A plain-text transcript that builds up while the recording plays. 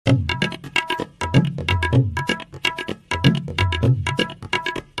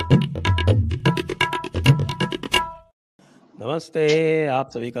नमस्ते, आप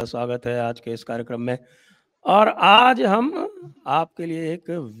सभी का स्वागत है आज के इस कार्यक्रम में। और आज हम आपके लिए एक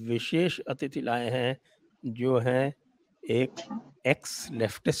विशेष अतिथि लाए हैं, जो हैं एक एक्स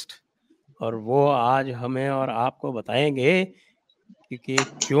लेफ्टिस्ट। और वो आज हमें और आपको बताएंगे कि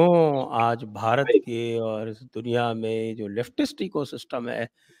क्यों आज भारत के और इस दुनिया में जो लेफ्टिस्ट इकोसिस्टम है,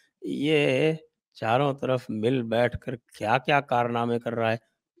 ये चारों तरफ मिल बैठकर क्या-क्या कारनामे कर रहा है,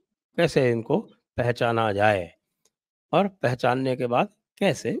 कैसे इनको पहचाना जाए और पहचानने के बाद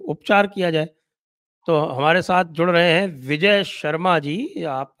कैसे उपचार किया जाए। तो हमारे साथ जुड़ रहे हैं विजय शर्मा जी।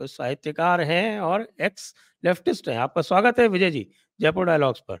 आप साहित्यकार हैं और एक्स लेफ्टिस्ट हैं। आपका स्वागत है विजय जी, जयपुर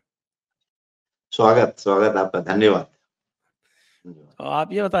डायलॉग्स पर। स्वागत आपका, धन्यवाद। तो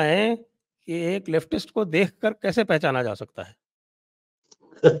आप ये बताएं कि एक लेफ्टिस्ट को देखकर कैसे पहचाना जा सकता है?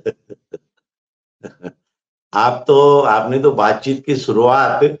 आपने तो बातचीत की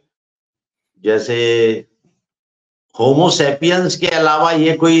शुरुआत जैसे होमो सैपियंस के अलावा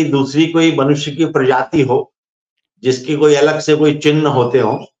ये कोई दूसरी कोई मनुष्य की प्रजाति हो जिसकी कोई अलग से कोई चिन्ह होते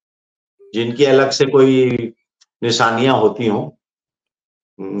हो, जिनकी अलग से कोई निशानियां होती हो,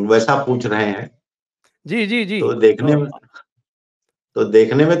 वैसा पूछ रहे हैं। जी जी जी। तो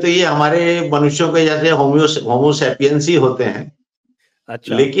देखने में तो ये हमारे मनुष्यों के जैसे होमो सैपियंस ही होते हैं।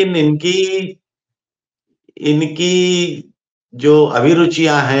 अच्छा। लेकिन इनकी जो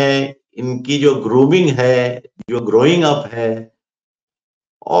अभिरुचियां हैं, इनकी जो ग्रूमिंग है, जो ग्रोइंग अप है,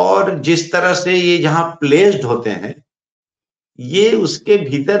 और जिस तरह से ये जहां प्लेस्ड होते हैं, ये उसके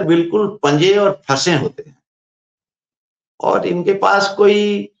भीतर बिल्कुल पंजे और फंसे होते हैं। और इनके पास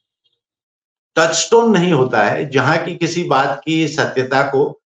कोई टचस्टोन नहीं होता है जहां की किसी बात की सत्यता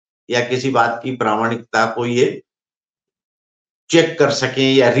को या किसी बात की प्रामाणिकता को ये चेक कर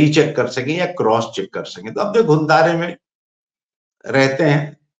सकें या रीचेक कर सकें या क्रॉस चेक कर सकें। तो अपने घुंधारे में रहते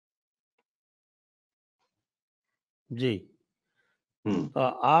हैं। जी। तो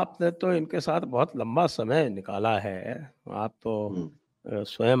आपने तो इनके साथ बहुत लंबा समय निकाला है। आप तो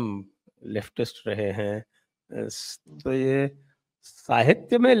स्वयं लेफ्टिस्ट रहे हैं। तो ये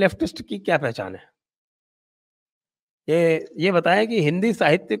साहित्य में लेफ्टिस्ट की क्या पहचान है? ये बताएं कि हिंदी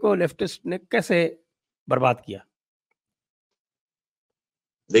साहित्य को लेफ्टिस्ट ने कैसे बर्बाद किया?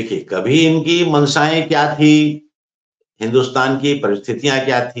 देखिए, कभी इनकी मंशाएं क्या थी, हिंदुस्तान की परिस्थितियां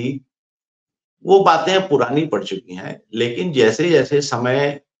क्या थी, वो बातें पुरानी पड़ चुकी हैं। लेकिन जैसे जैसे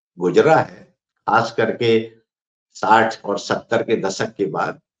समय गुजरा है, खास करके 60 और 70 के दशक के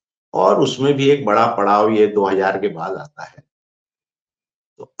बाद, और उसमें भी एक बड़ा पड़ाव ये 2000 के बाद आता है,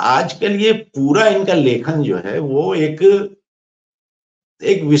 तो आजकल ये पूरा इनका लेखन जो है वो एक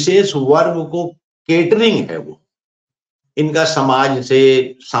विशेष वर्ग को केटरिंग है। वो इनका समाज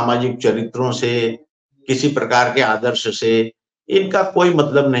से, सामाजिक चरित्रों से, किसी प्रकार के आदर्श से इनका कोई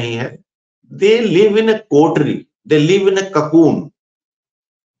मतलब नहीं है। They live in A Kotri, they live in A cocoon.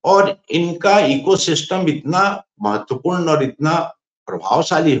 और इनका इकोसिस्टम इतना महत्वपूर्ण और इतना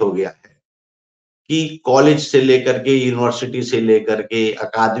प्रभावशाली हो गया है कि कॉलेज से लेकर के, यूनिवर्सिटी से लेकर के,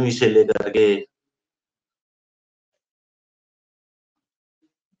 अकादमी से लेकर के,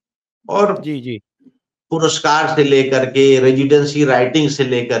 और जी पुरस्कार से लेकर के, रेजिडेंसी राइटिंग से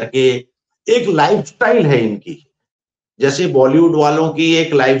लेकर के, एक लाइफस्टाइल है इनकी। जैसे बॉलीवुड वालों की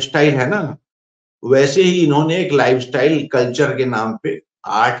एक लाइफस्टाइल है ना, वैसे ही इन्होंने एक लाइफस्टाइल कल्चर के नाम पे,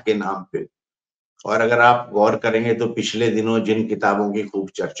 आर्ट के नाम पे। और अगर आप गौर करेंगे तो पिछले दिनों जिन किताबों की खूब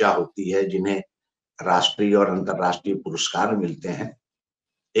चर्चा होती है, जिन्हें राष्ट्रीय और अंतर्राष्ट्रीय पुरस्कार मिलते हैं,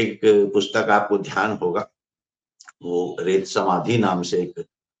 एक पुस्तक आपको ध्यान होगा, वो रेत समाधि नाम से एक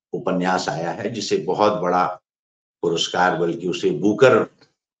उपन्यास आया है, जिसे बहुत बड़ा पुरस्कार, बल्कि उसे बुकर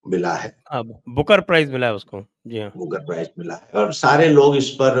मिला है। बुकर प्राइज मिला है उसको। जी हाँ, बुकर प्राइज मिला है। और सारे लोग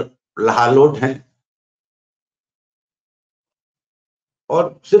इस पर लहालोट हैं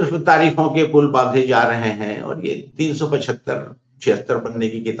और सिर्फ तारीफों के पुल बांधे जा रहे हैं। और ये 375-76 पन्ने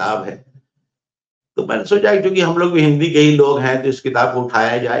की किताब है। तो मैंने सोचा कि क्योंकि हम लोग भी हिंदी के ही लोग हैं, तो इस किताब को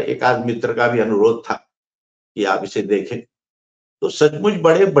उठाया जाए। एक आध मित्र का भी अनुरोध था कि आप इसे देखें। तो सचमुच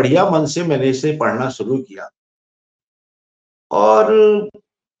बड़े बढ़िया मन से मैंने इसे पढ़ना शुरू किया और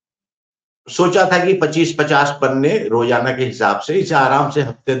सोचा था कि 25-50 पन्ने रोजाना के हिसाब से इसे आराम से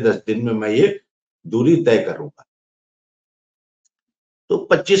हफ्ते 10 दिन में मैं ये दूरी तय करूंगा। तो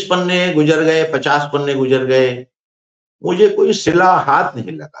 25 पन्ने गुजर गए, 50 पन्ने गुजर गए, मुझे कोई सिला हाथ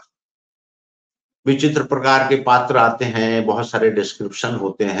नहीं लगा। विचित्र प्रकार के पात्र आते हैं, बहुत सारे डिस्क्रिप्शन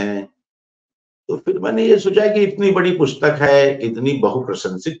होते हैं। तो फिर मैंने ये सोचा कि इतनी बड़ी पुस्तक है, इतनी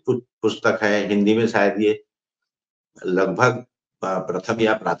बहुप्रशंसित पुस्तक है, हिंदी में शायद ये लगभग प्रथम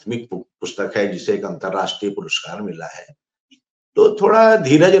या प्राथमिक पुस्तक है जिसे एक अंतरराष्ट्रीय पुरस्कार मिला है। तो थोड़ा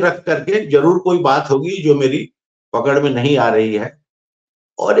धीरज रख करके, जरूर कोई बात होगी जो मेरी पकड़ में नहीं आ रही है,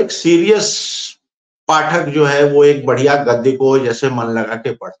 और एक सीरियस पाठक जो है वो एक बढ़िया गद्य को जैसे मन लगा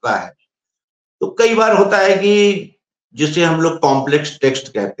के पढ़ता है, तो कई बार होता है कि जिसे हम लोग कॉम्प्लेक्स टेक्स्ट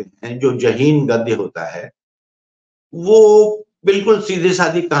कहते हैं, जो जहीन गद्य होता है, वो बिल्कुल सीधे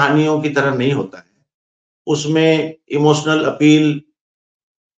सादी कहानियों की तरह नहीं होता है। उसमें इमोशनल अपील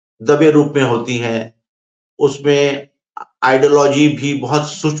दबे रूप में होती है, उसमें आइडियोलॉजी भी बहुत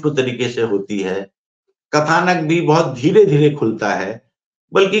सूक्ष्म तरीके से होती है, कथानक भी बहुत धीरे धीरे खुलता है,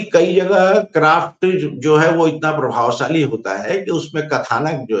 बल्कि कई जगह क्राफ्ट जो है वो इतना प्रभावशाली होता है कि उसमें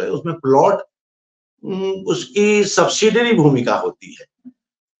कथानक जो है, उसमें प्लॉट उसकी सब्सिडरी भूमिका होती है।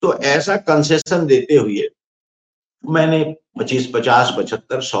 तो ऐसा कंसेशन देते हुए मैंने 25, 50,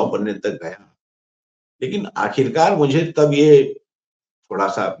 75, 100 पन्ने तक गया, लेकिन आखिरकार मुझे तब ये थोड़ा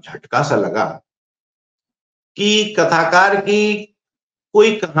सा झटका सा लगा कि कथाकार की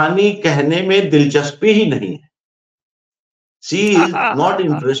कोई कहानी कहने में दिलचस्पी ही नहीं है। She is not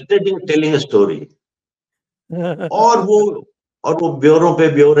interested in telling a story. और वो ब्योरों पे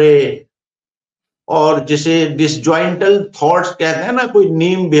ब्योरे, और जिसे डिसजॉइंटल थॉट्स कहते हैं ना, कोई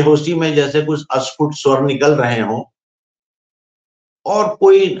नीम बेहोशी में जैसे कुछ अस्फुट स्वर निकल रहे हों, और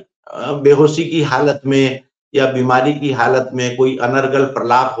कोई बेहोशी की हालत में या बीमारी की हालत में कोई अनर्गल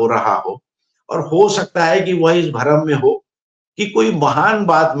प्रलाप हो रहा हो, और हो सकता है कि वह इस भ्रम में हो कि कोई महान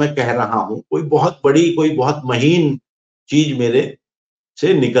बात मैं कह रहा हूं, कोई बहुत बड़ी, कोई बहुत महीन चीज मेरे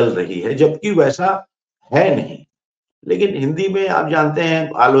से निकल रही है, जबकि वैसा है नहीं। लेकिन हिंदी में आप जानते हैं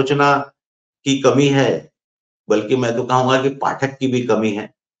आलोचना की कमी है, बल्कि मैं तो कहूंगा कि पाठक की भी कमी है,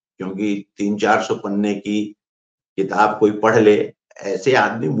 क्योंकि 300-400 पन्ने की किताब कोई पढ़ ले, ऐसे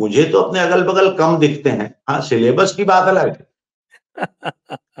आदमी मुझे तो अपने अगल बगल कम दिखते हैं। हाँ, सिलेबस की बात अलग है।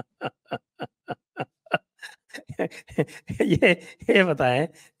 ये बताएं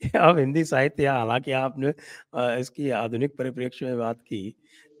कि अब हिंदी साहित्य, हालांकि आपने इसकी आधुनिक परिप्रेक्ष्य में बात की,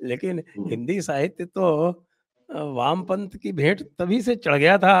 लेकिन हिंदी साहित्य तो वामपंथ की भेंट तभी से चढ़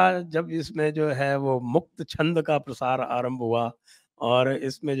गया था जब इसमें जो है वो मुक्त छंद का प्रसार आरंभ हुआ, और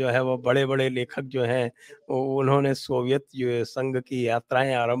इसमें जो है वो बड़े बड़े लेखक जो हैं उन्होंने सोवियत संघ की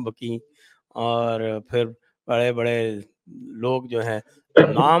यात्राएं आरंभ की, और फिर बड़े बड़े लोग जो हैं,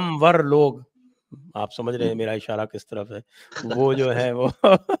 नामवर लोग, आप समझ रहे हैं मेरा इशारा किस तरफ है, वो जो है वो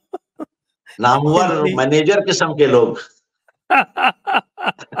नामवर हिंदी मैनेजर किस्म के लोग।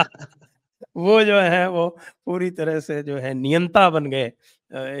 वो जो है वो पूरी तरह से जो है नियंता बन गए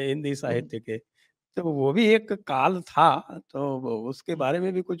हिंदी साहित्य के। तो वो भी एक काल था, तो उसके बारे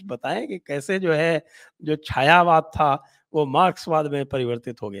में भी कुछ बताएं कि कैसे जो है जो छायावाद था वो मार्क्सवाद में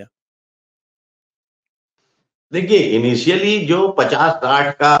परिवर्तित हो गया। देखिए, इनिशियली जो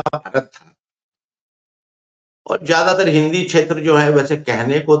 50-60 का भारत था, और ज्यादातर हिंदी क्षेत्र जो है वैसे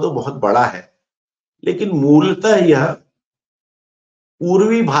कहने को तो बहुत बड़ा है, लेकिन मूलतः यह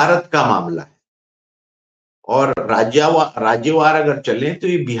पूर्वी भारत का मामला है, और राज्यवार अगर चलें तो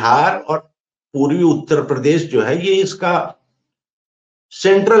ये बिहार और पूर्वी उत्तर प्रदेश जो है ये इसका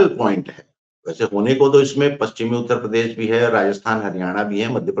सेंट्रल पॉइंट है। वैसे होने को तो इसमें पश्चिमी उत्तर प्रदेश भी है, राजस्थान हरियाणा भी है,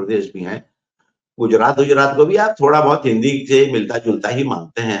 मध्य प्रदेश भी है, गुजरात को भी आप थोड़ा बहुत हिंदी से मिलता जुलता ही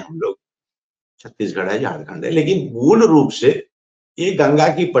मानते हैं हम लोग, छत्तीसगढ़ है, झारखंड है, लेकिन मूल रूप से ये गंगा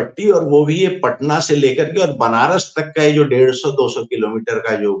की पट्टी, और वो भी ये पटना से लेकर के और बनारस तक का ये जो 150-200 किलोमीटर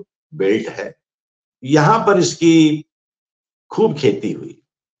का जो बेल्ट है, यहां पर इसकी खूब खेती हुई।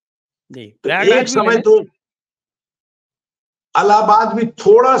 जी, तो प्रयागराज एक भी ले समय लें। तो इलाहाबाद भी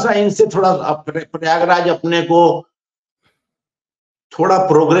थोड़ा सा इनसे थोड़ा, प्रयागराज अपने को थोड़ा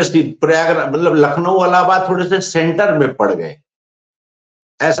प्रोग्रेसिव, प्रयागराज मतलब लखनऊ इलाहाबाद थोड़े से सेंटर में पड़ गए,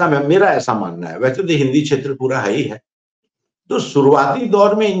 ऐसा मेरा ऐसा मानना है। वैसे तो हिंदी क्षेत्र पूरा है ही है। तो शुरुआती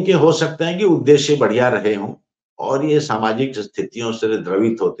दौर में इनके हो सकते हैं कि उद्देश्य बढ़िया रहे हों, और ये सामाजिक स्थितियों से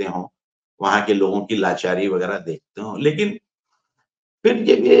द्रवित होते हों, वहां के लोगों की लाचारी वगैरह देखते हों, लेकिन फिर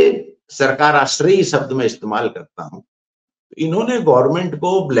जब ये सरकार आश्रयी शब्द में इस्तेमाल करता हूं, तो इन्होंने गवर्नमेंट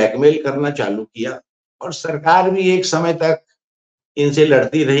को ब्लैकमेल करना चालू किया, और सरकार भी एक समय तक इनसे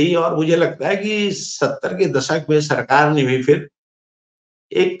लड़ती रही, और मुझे लगता है कि 70 के दशक में सरकार ने भी फिर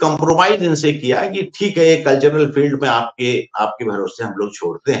एक कंप्रोमाइज इनसे किया कि ठीक है, ये कल्चरल फील्ड में आपके आपके भरोसे हम लोग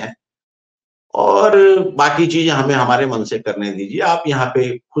छोड़ते हैं, और बाकी चीजें हमें हमारे मन से करने दीजिए, आप यहाँ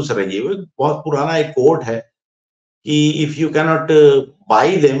पे खुश रहिए। वो बहुत पुराना एक कोट है कि if you can not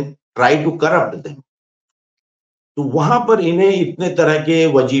buy them, try to corrupt them. तो वहां पर इन्हें इतने तरह के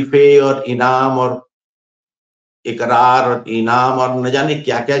वजीफे और इनाम और इकरार और इनाम और न जाने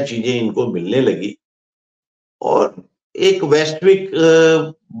क्या क्या चीजें इनको मिलने लगी, और एक वैश्विक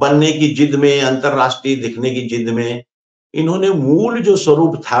बनने की जिद में, अंतरराष्ट्रीय दिखने की जिद में, इन्होंने मूल जो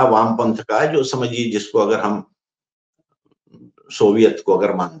स्वरूप था वामपंथ का, जो समझिए जिसको अगर हम सोवियत को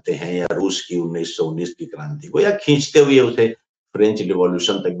अगर मानते हैं, या रूस की 1919 की क्रांति को, या खींचते हुए उसे फ्रेंच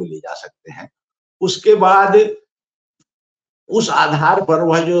रिवॉल्यूशन तक भी ले जा सकते हैं। उसके बाद उस आधार पर,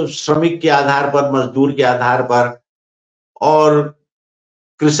 वह जो श्रमिक के आधार पर, मजदूर के आधार पर और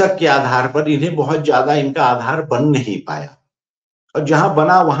कृषक के आधार पर, इन्हें बहुत ज्यादा इनका आधार बन नहीं पाया, और जहां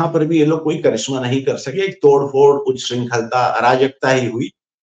बना वहां पर भी ये लोग कोई करिश्मा नहीं कर सके। एक तोड़फोड़, उच्च श्रृंखलता, अराजकता ही हुई।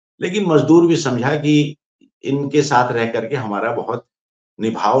 लेकिन मजदूर भी समझा कि इनके साथ रह करके हमारा बहुत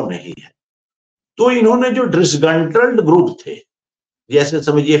निभाव नहीं है। तो इन्होंने जो डिसग्रंटल्ड ग्रुप थे, जैसे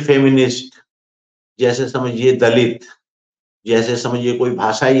समझिए फेमिनिस्ट, जैसे समझिए दलित, जैसे समझिए कोई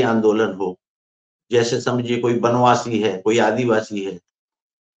भाषाई आंदोलन हो, जैसे समझिए कोई वनवासी है, कोई आदिवासी है,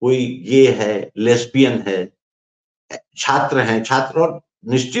 कोई गे है, लेस्बियन है, छात्र हैं, छात्र, और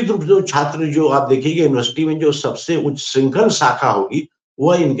निश्चित रूप से जो छात्र, जो आप देखिएगा यूनिवर्सिटी में जो सबसे उच्च श्रृंखल शाखा होगी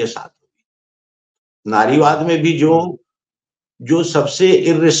वह इनके साथ होगी। नारीवाद में भी जो जो सबसे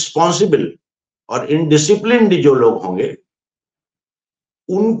इररिस्पॉन्सिबल और इनडिसिप्लिन्ड जो लोग होंगे,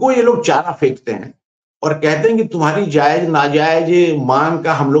 उनको ये लोग चारा फेंकते हैं और कहते हैं कि तुम्हारी जायज नाजायज मांग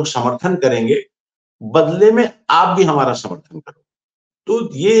का हम लोग समर्थन करेंगे, बदले में आप भी हमारा समर्थन करो।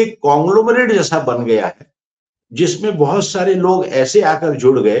 तो ये एक कॉन्ग्लोमरेट जैसा बन गया है, जिसमें बहुत सारे लोग ऐसे आकर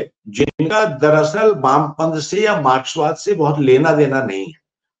जुड़ गए जिनका दरअसल वामपंथ से या मार्क्सवाद से बहुत लेना देना नहीं है।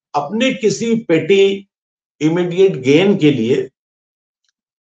 अपने किसी पेटी इमीडिएट गेन के लिए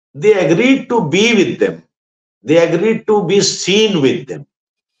they agreed to be with them, they agreed to be seen with them.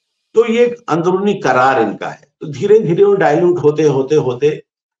 तो ये एक अंदरूनी करार इनका है। तो धीरे धीरे वो डाइल्यूट होते होते होते,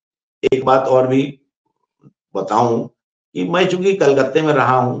 एक बात और भी बताऊं कि मैं चूंकि कलकत्ते में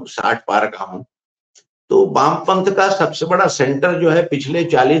रहा हूं, 60 पार का हूं, तो वामपंथ का सबसे बड़ा सेंटर जो है पिछले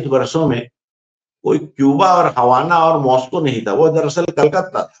 40 वर्षों में, कोई क्यूबा और हवाना और मॉस्को नहीं था, वो दरअसल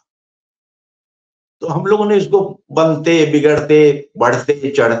कलकत्ता था। तो हम लोगों ने इसको बनते, बिगड़ते, बढ़ते,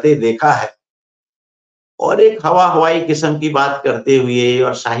 चढ़ते देखा है। और एक हवा हवाई किस्म की बात करते हुए,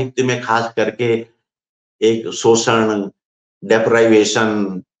 और साहित्य में खास करके एक शोषण,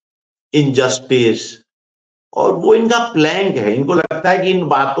 डेप्राइवेशन, इनजस्टिस, और वो इनका प्लैंक है। इनको लगता है कि इन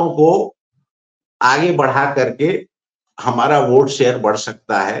बातों को आगे बढ़ा करके हमारा वोट शेयर बढ़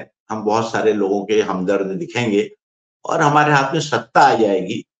सकता है, हम बहुत सारे लोगों के हमदर्द दिखेंगे और हमारे हाथ में सत्ता आ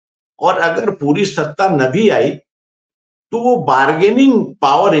जाएगी। और अगर पूरी सत्ता न भी आई तो वो बार्गेनिंग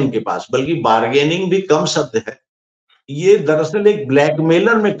पावर इनके पास, बल्कि बार्गेनिंग भी कम शब्द है, ये दरअसल एक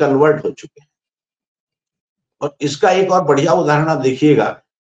ब्लैकमेलर में कन्वर्ट हो चुके हैं। और इसका एक और बढ़िया उदाहरण आप देखिएगा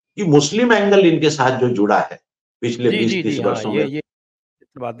कि मुस्लिम एंगल इनके साथ जो जुड़ा है पिछले 20-30 वर्षों में। ये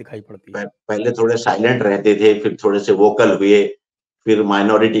बात दिखाई पड़ती है। पहले थोड़े साइलेंट रहते थे, फिर थोड़े से वोकल हुए, फिर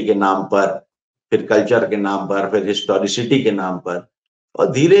माइनॉरिटी के नाम पर, फिर कल्चर के नाम पर, फिर हिस्टोरिसिटी के नाम पर,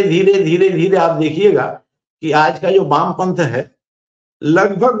 और धीरे धीरे धीरे धीरे आप देखिएगा कि आज का जो वामपंथ है,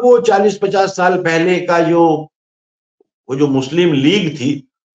 लगभग वो 40-50 साल पहले का वो जो मुस्लिम लीग थी,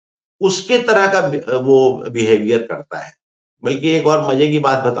 उसके तरह का वो बिहेवियर करता है। बल्कि एक और मजे की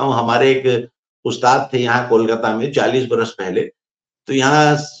बात बताऊं, हमारे एक उस्ताद थे यहाँ कोलकाता में 40 बरस पहले, तो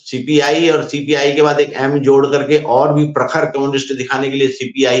यहाँ सीपीआई और सीपीआई के बाद एक एम जोड़ करके और भी प्रखर कम्युनिस्ट दिखाने के लिए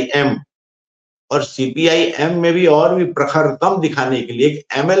सीपीआई एम, और सीपीआई एम में भी और भी प्रखरतम दिखाने के लिए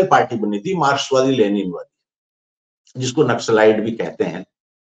एक एमएल पार्टी बनी थी, मार्क्सवादी लेनिनवादी, जिसको नक्सलाइट भी कहते हैं।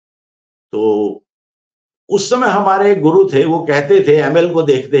 तो उस समय हमारे गुरु थे, वो कहते थे एमएल को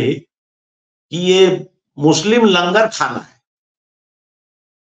देखते ही कि ये मुस्लिम लंगर खाना है।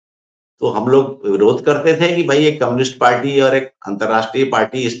 तो हम लोग विरोध करते थे कि भाई एक कम्युनिस्ट पार्टी और एक अंतरराष्ट्रीय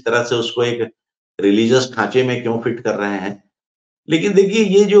पार्टी इस तरह से उसको एक रिलीजियस खांचे में क्यों फिट कर रहे हैं। लेकिन देखिए,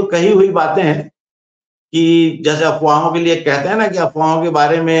 ये जो कही हुई बातें हैं कि जैसे अफवाहों के लिए कहते हैं ना कि अफवाहों के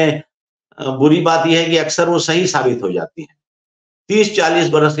बारे में बुरी बात यह है कि अक्सर वो सही साबित हो जाती है। 30-40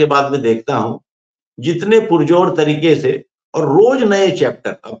 बरस के बाद मैं देखता हूं जितने पुरजोर तरीके से, और रोज नए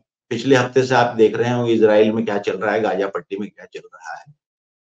चैप्टर। अब पिछले हफ्ते से आप देख रहे होंगे इजराइल में क्या चल रहा है, गाजा पट्टी में क्या चल रहा है।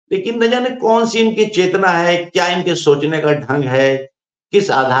 लेकिन न जाने कौन सी इनकी चेतना है, क्या इनके सोचने का ढंग है,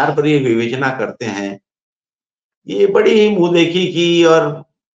 किस आधार पर ये विवेचना करते हैं। ये बड़ी ही मुंह देखी की और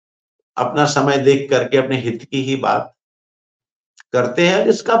अपना समय देख करके अपने हित की ही बात करते हैं,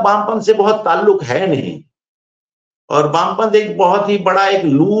 इसका वामपंथ से बहुत ताल्लुक है नहीं। और वामपंथ एक बहुत ही बड़ा एक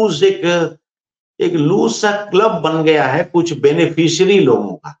लूज सा क्लब बन गया है कुछ बेनिफिशियरी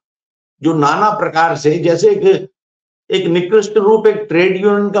लोगों का, जो नाना प्रकार से, जैसे एक निकृष्ट रूप एक ट्रेड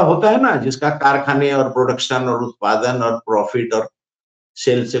यूनियन का होता है ना, जिसका कारखाने और प्रोडक्शन और उत्पादन और प्रॉफिट और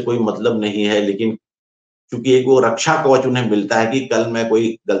सेल से कोई मतलब नहीं है, लेकिन क्योंकि एक वो रक्षा कवच उन्हें मिलता है कि कल मैं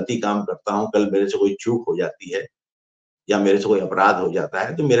कोई गलती काम करता हूं, कल मेरे से कोई चूक हो जाती है या मेरे से कोई अपराध हो जाता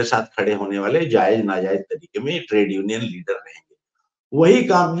है, तो मेरे साथ खड़े होने वाले जायज नाजायज तरीके में ट्रेड यूनियन लीडर रहेंगे। वही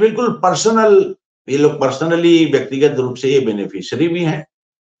काम बिल्कुल पर्सनल, ये लोग पर्सनली व्यक्तिगत रूप से ये बेनिफिशियरी भी हैं,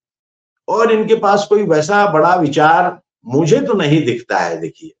 और इनके पास कोई वैसा बड़ा विचार मुझे तो नहीं दिखता है।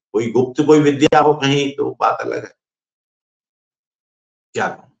 देखिए, कोई गुप्त कोई विद्या हो कहीं तो बात अलग है, क्या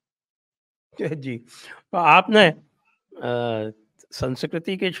कहूं। जी, तो आपने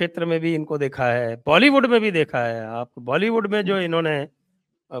संस्कृति के क्षेत्र में भी इनको देखा है, बॉलीवुड में भी देखा है। आप बॉलीवुड में जो इन्होंने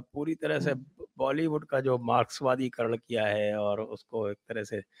पूरी तरह से बॉलीवुड का जो मार्क्सवादीकरण किया है और उसको एक तरह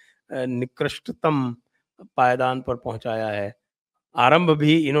से निकृष्टतम पायदान पर पहुंचाया है। आरंभ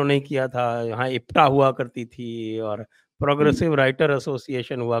भी इन्होंने किया था, यहाँ इप्टा हुआ करती थी और प्रोग्रेसिव राइटर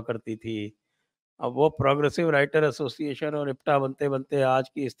एसोसिएशन हुआ करती थी। अब वो प्रोग्रेसिव राइटर एसोसिएशन और इप्टा बनते-बनते आज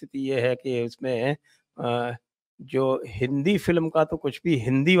की स्थिति ये है कि इसमें जो हिंदी फ़िल्म का तो कुछ भी,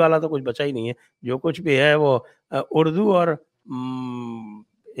 हिंदी वाला तो कुछ बचा ही नहीं है। जो कुछ भी है वो उर्दू और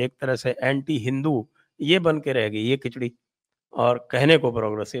एक तरह से एंटी हिंदू ये बन के रह गई ये खिचड़ी, और कहने को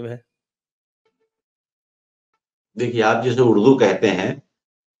प्रोग्रेसिव है। देखिए, आप जिसे उर्दू कहते हैं,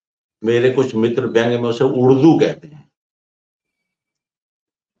 मेरे कुछ मित्र व्यंग्य में उसे उर्दू कहते हैं।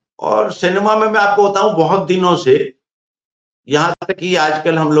 और सिनेमा में मैं आपको बताऊं, बहुत दिनों से, यहां तक कि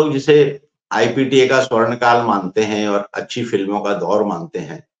आजकल हम लोग जिसे आईपीटीए का स्वर्णकाल मानते हैं और अच्छी फिल्मों का दौर मानते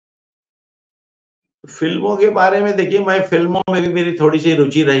हैं, फिल्मों के बारे में देखिए, मैं फिल्मों में भी मेरी थोड़ी सी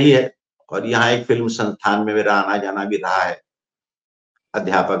रुचि रही है, और यहाँ एक फिल्म संस्थान में मेरा आना जाना भी रहा है,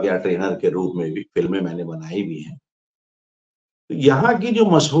 अध्यापक या ट्रेनर के रूप में भी फिल्में मैंने बनाई भी हैं। तो यहाँ की जो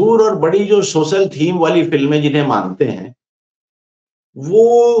मशहूर और बड़ी जो सोशल थीम वाली फिल्में जिन्हें मानते हैं,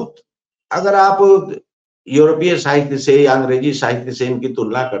 वो अगर आप यूरोपीय साहित्य से या अंग्रेजी साहित्य से इनकी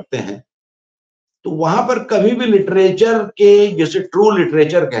तुलना करते हैं, तो वहां पर कभी भी लिटरेचर के, जैसे ट्रू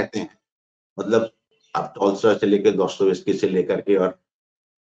लिटरेचर कहते हैं, मतलब आप टॉल्स्टॉय से लेकर दोस्तोयेव्स्की से लेकर के और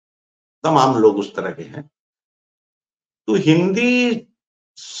तमाम लोग उस तरह के हैं, तो हिंदी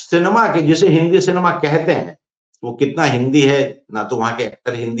सिनेमा के, जिसे हिंदी सिनेमा कहते हैं, वो कितना हिंदी है, ना तो वहां के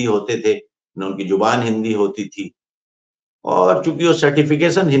एक्टर हिंदी होते थे, ना उनकी जुबान हिंदी होती थी, और चूंकि वो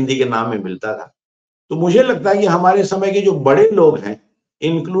सर्टिफिकेशन हिंदी के नाम में मिलता था, तो मुझे लगता है कि हमारे समय के जो बड़े लोग हैं,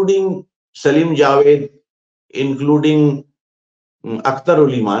 इंक्लूडिंग सलीम जावेद, इंक्लूडिंग अख्तर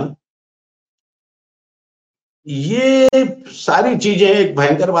उल ईमान, ये सारी चीजें, एक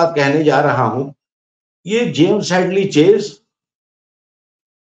भयंकर बात कहने जा रहा हूं, ये जेम्स हेडली चेज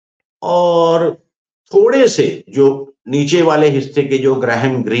और थोड़े से जो नीचे वाले हिस्से के जो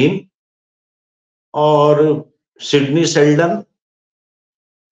ग्राहम ग्रीन और सिडनी शेल्डन,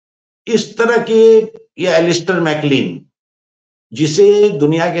 इस तरह के, या एलिस्टर मैकलीन, जिसे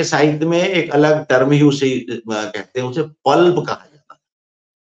दुनिया के साहित्य में एक अलग टर्म ही उसे कहते हैं, उसे पल्प कहा जाता है।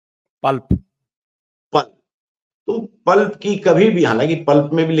 पल्प पल्प, तो पल्प की कभी भी, हालांकि पल्प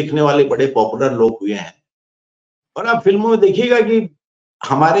में भी लिखने वाले बड़े पॉपुलर लोग हुए हैं, और आप फिल्मों में देखिएगा कि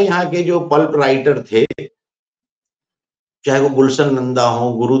हमारे यहाँ के जो पल्प राइटर थे, चाहे वो गुलशन नंदा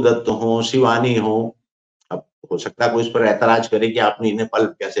हो, गुरुदत्त हो, शिवानी हो, अब हो सकता है कोई इस पर ऐतराज करे कि आपने इन्हें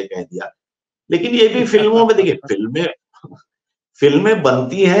पल्प कैसे कह दिया, लेकिन ये भी फिल्मों में देखिए, फिल्में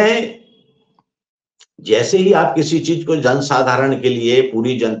बनती हैं, जैसे ही आप किसी चीज को जनसाधारण के लिए,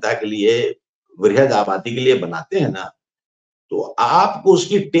 पूरी जनता के लिए, वृहद आबादी के लिए बनाते हैं ना, तो आपको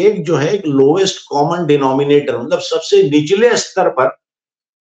उसकी टेक जो है, एक लोएस्ट कॉमन डिनोमिनेटर, मतलब सबसे निचले स्तर पर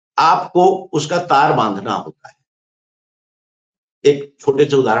आपको उसका तार बांधना होता है। एक छोटे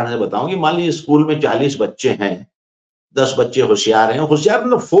से उदाहरण से बताऊं कि मान लीजिए स्कूल में 40 बच्चे हैं, 10 बच्चे होशियार हैं, होशियार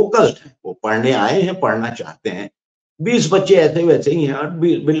मतलब फोकस्ड हैं, वो पढ़ने आए हैं, पढ़ना चाहते हैं, 20 बच्चे ऐसे वैसे ही हैं, और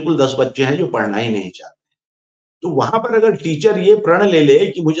बिल्कुल 10 बच्चे हैं जो पढ़ना ही नहीं चाहते। तो वहां पर अगर टीचर ये प्रण ले ले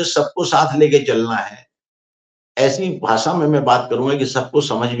कि मुझे सबको साथ लेके चलना है, ऐसी भाषा में मैं बात करूंगा कि सबको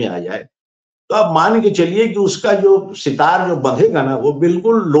समझ में आ जाए, तो आप मान के चलिए कि उसका जो सितार जो बंधेगा ना, वो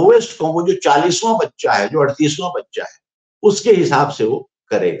बिल्कुल लोएस्ट, वो जो 40वां बच्चा है, जो 38वां बच्चा है, उसके हिसाब से वो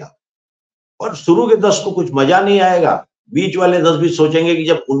करेगा। और शुरू के 10 को कुछ मजा नहीं आएगा, बीच वाले 10 भी सोचेंगे कि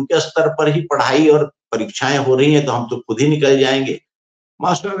जब उनके स्तर पर ही पढ़ाई और परीक्षाएं हो रही हैं, तो हम तो खुद ही निकल जाएंगे।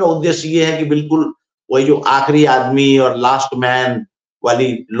 मास्टर का उद्देश्य ये है कि बिल्कुल वही जो आखिरी आदमी और लास्ट मैन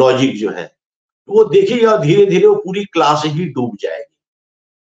वाली लॉजिक जो है, वो देखिएगा, धीरे धीरे वो पूरी क्लास ही डूब जाएगी।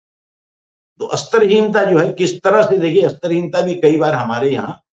 तो स्तरहीनता जो है, किस तरह से, देखिए, स्तरहीनता भी कई बार हमारे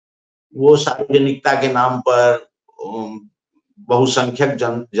यहाँ वो सार्वजनिकता के नाम पर, बहुसंख्यक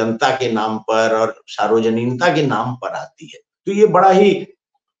जनता के नाम पर और सार्वजनीनता के नाम पर आती है। तो ये बड़ा ही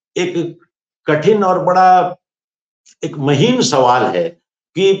एक कठिन और बड़ा एक महीन सवाल है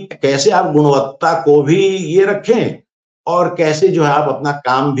कि कैसे आप गुणवत्ता को भी ये रखें, और कैसे जो है आप अपना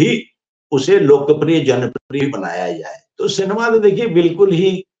काम भी उसे लोकप्रिय, जनप्रिय बनाया जाए। तो सिनेमा तो देखिए बिल्कुल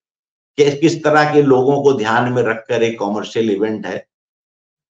ही किस तरह के लोगों को ध्यान में रखकर एक कॉमर्शियल इवेंट है,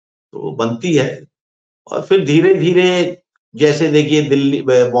 तो बनती है। और फिर धीरे धीरे जैसे देखिए दिल्ली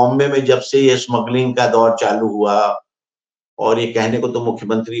बॉम्बे में जब से ये स्मगलिंग का दौर चालू हुआ, और ये कहने को तो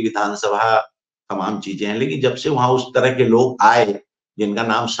मुख्यमंत्री विधानसभा तमाम चीजें हैं, लेकिन जब से वहां उस तरह के लोग आए जिनका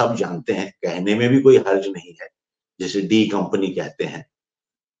नाम सब जानते हैं, कहने में भी कोई हर्ज नहीं है, जैसे डी कंपनी कहते हैं,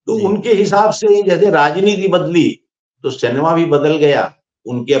 तो जी उनके हिसाब से जैसे राजनीति बदली तो सिनेमा भी बदल गया,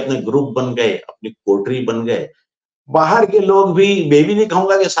 उनके अपने ग्रुप बन गए, अपनी कोटरी बन गए। बाहर के लोग भी, मैं भी नहीं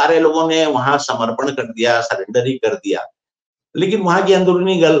कहूंगा कि सारे लोगों ने वहां समर्पण कर दिया, सरेंडर ही कर दिया, लेकिन वहां की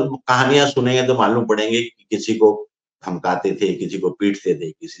अंदरूनी कहानियां सुनेंगे तो मालूम पड़ेंगे कि किसी को धमकाते थे, किसी को पीटते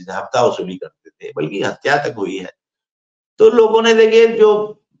थे, किसी से हफ्ता वसूली करते थे, बल्कि हत्या तक हुई है। तो लोगों ने देखिए, जो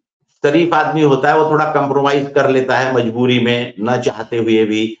शरीफ आदमी होता है वो थोड़ा कंप्रोमाइज कर लेता है मजबूरी में, न चाहते हुए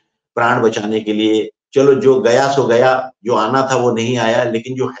भी, प्राण बचाने के लिए। चलो जो गया सो गया, जो आना था वो नहीं आया,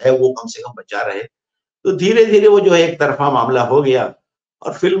 लेकिन जो है वो कम से कम बचा रहे। तो धीरे धीरे वो जो है एक तरफा मामला हो गया,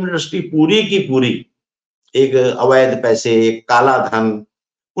 और फिल्म इंडस्ट्री पूरी की पूरी एक अवैध पैसे, एक काला धन,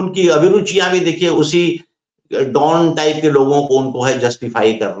 उनकी अभिरुचियां भी देखिए उसी डॉन टाइप के लोगों को उनको है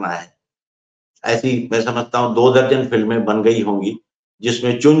जस्टिफाई करना है। ऐसी मैं समझता हूँ 2 दर्जन फिल्में बन गई होंगी,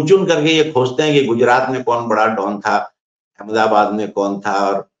 जिसमें चुन चुन करके ये खोजते हैं कि गुजरात में कौन बड़ा डॉन था, अहमदाबाद में कौन था,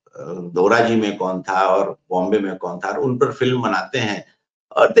 और धोराजी में कौन था, और बॉम्बे में कौन था, और उन पर फिल्म बनाते हैं।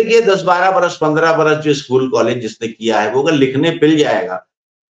 और देखिए 10-12 बरस, 15 बरस जो स्कूल कॉलेज जिसने किया है, वो अगर लिखने पिल जाएगा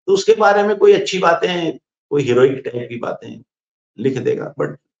तो उसके बारे में कोई अच्छी बातें, कोई हीरोइक टाइप की बातें लिख देगा।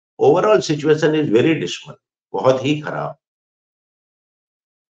 But overall situation is very dismal, बहुत ही खराब।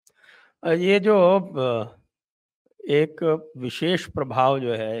 ये जो एक विशेष प्रभाव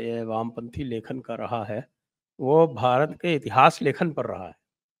जो है ये वामपंथी लेखन का रहा है, वो भारत के इतिहास लेखन पर रहा है।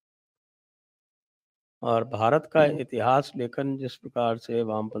 और भारत का इतिहास लेखन जिस प्रकार से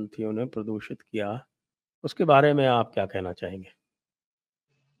वामपंथियों ने प्रदूषित किया, उसके बारे में आप क्या कहना चाहेंगे?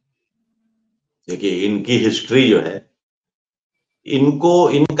 देखिए इनकी हिस्ट्री जो है,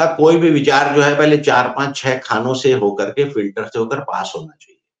 इनका कोई भी विचार जो है पहले 4-5-6 खानों से होकर के, फिल्टर से होकर पास होना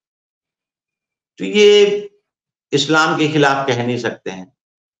चाहिए। तो ये इस्लाम के खिलाफ कह नहीं सकते हैं,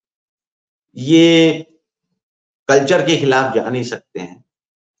 ये कल्चर के खिलाफ जा नहीं सकते हैं।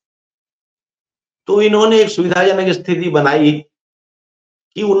 तो इन्होंने एक सुविधाजनक स्थिति बनाई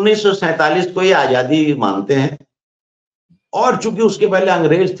कि 1947 को ये आजादी मानते हैं, और चूंकि उसके पहले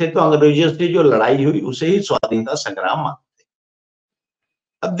अंग्रेज थे तो अंग्रेजों से जो लड़ाई हुई उसे ही स्वाधीनता संग्राम मानते हैं।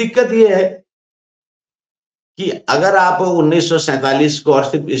 अब दिक्कत ये है कि अगर आप 1947 को और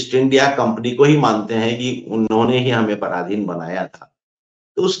सिर्फ ईस्ट इंडिया कंपनी को ही मानते हैं कि उन्होंने ही हमें पराधीन बनाया था,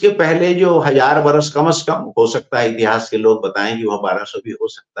 तो उसके पहले जो 1000 बरस, कम से कम हो सकता है इतिहास के लोग बताएं कि वह 1200 भी हो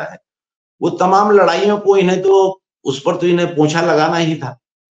सकता है, वो तमाम लड़ाइयों को इन्हें तो, उस पर तो इन्हें पोंछा लगाना ही था।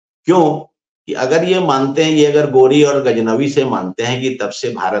 क्यों? कि अगर ये मानते हैं, ये अगर गोरी और गजनवी से मानते हैं कि तब से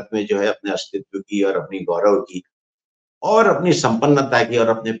भारत में जो है अपने अस्तित्व की और अपनी गौरव की और अपनी संपन्नता की और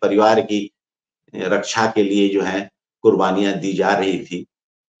अपने परिवार की रक्षा के लिए जो है कुर्बानियां दी जा रही थी,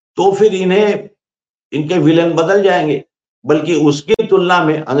 तो फिर इन्हें, इनके विलेन बदल जाएंगे। बल्कि उसकी तुलना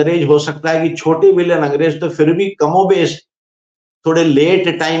में अंग्रेज हो सकता है कि छोटे विलेन, अंग्रेज तो फिर भी कमोबेश थोड़े लेट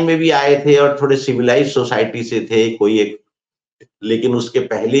टाइम में भी आए थे और थोड़े सिविलाइज सोसाइटी से थे कोई एक, लेकिन उसके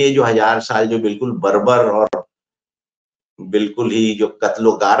पहले जो 1000 साल जो बिल्कुल बर्बर और बिल्कुल ही जो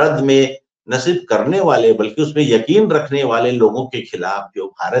कत्लो गारद में न सिर्फ करने वाले बल्कि उसमें यकीन रखने वाले लोगों के खिलाफ जो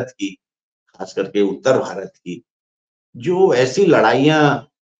भारत की, खास करके उत्तर भारत की जो ऐसी लड़ाइयां,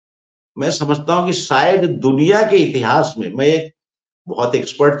 मैं समझता हूं कि शायद दुनिया के इतिहास में, मैं एक बहुत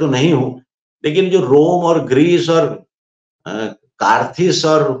एक्सपर्ट तो नहीं हूं, लेकिन जो रोम और ग्रीस और कार्थिस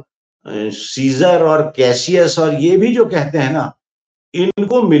और सीजर और कैसियस और ये भी जो कहते हैं ना,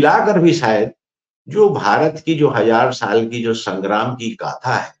 इनको मिलाकर भी शायद जो भारत की जो 1000 साल की जो संग्राम की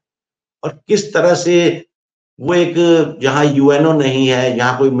गाथा है, और किस तरह से वो एक, जहां यूएनओ नहीं है,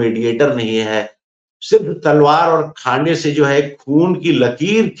 जहां कोई मीडिएटर नहीं है, सिर्फ तलवार और खांडे से जो है खून की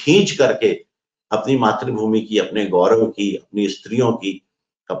लकीर खींच करके अपनी मातृभूमि की, अपने गौरव की, अपनी स्त्रियों की,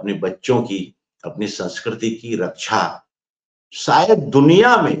 अपने बच्चों की, अपनी संस्कृति की रक्षा, शायद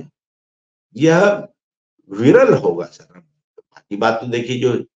दुनिया में यह विरल होगा सर। बाकी बात तो देखिए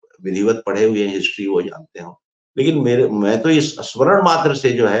जो विधिवत पढ़े हुए हैं हिस्ट्री वो जानते हो, लेकिन मैं तो इस स्मरण मात्र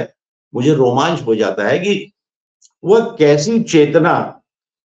से जो है मुझे रोमांच हो जाता है कि वह कैसी चेतना,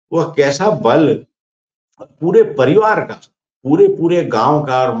 वह कैसा बल पूरे परिवार का, पूरे पूरे गांव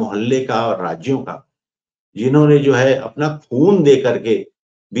का और मोहल्ले का और राज्यों का, जिन्होंने जो है अपना खून दे करके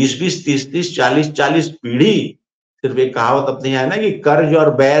 20-20, 30-30, 40-40 पीढ़ी, सिर्फ एक कहावत अपने यहाँ है ना कि कर्ज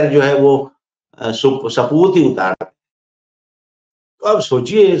और बैर जो है वो सपूत ही उतार। तो अब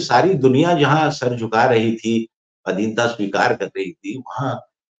सोचिए सारी दुनिया जहां सर झुका रही थी, अधीनता स्वीकार कर रही थी, वहां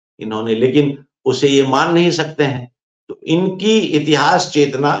इन्होंने, लेकिन उसे ये मान नहीं सकते हैं। तो इनकी इतिहास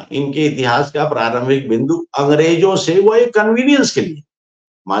चेतना, इनके इतिहास का प्रारंभिक बिंदु अंग्रेजों से वो एक कन्वीनियंस के लिए,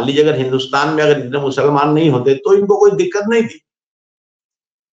 मान लीजिए अगर हिंदुस्तान में अगर इतने मुसलमान नहीं होते तो इनको कोई दिक्कत नहीं थी,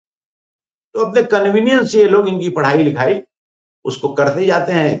 तो अपने कन्वीनियंस से ये लोग इनकी पढ़ाई लिखाई उसको करते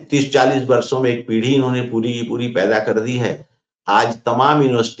जाते हैं। 30-40 वर्षों में एक पीढ़ी इन्होंने पूरी की पूरी पैदा कर दी है। आज तमाम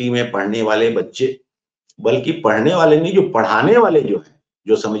यूनिवर्सिटी में पढ़ने वाले बच्चे, बल्कि पढ़ने वाले नहीं, जो पढ़ाने वाले जो हैं,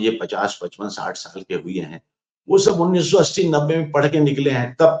 जो समझिए 50, 55, 60 साल के हुए हैं, वो सब 1980-90 में पढ़ के निकले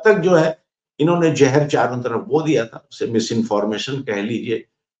हैं। तब तक जो है इन्होंने जहर चारों तरफ बो दिया था। उसे मिस इन्फॉर्मेशन कह लीजिए,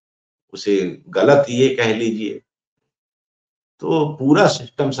 उसे गलत ये कह लीजिए। तो पूरा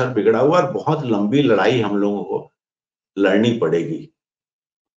सिस्टम सर बिगड़ा हुआ और बहुत लंबी लड़ाई हम लोगों को लड़नी पड़ेगी।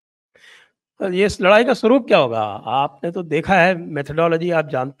 ये इस लड़ाई का स्वरूप क्या होगा? आपने तो देखा है मेथोडोलॉजी, आप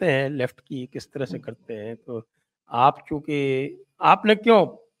जानते हैं लेफ्ट की किस तरह से करते हैं, तो आप चूंकि आपने क्यों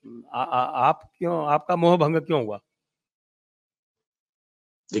आप क्यों, आपका मोह भंग क्यों हुआ?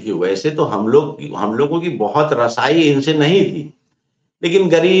 देखिए, वैसे तो हम लोगों की बहुत रसाई इनसे नहीं थी, लेकिन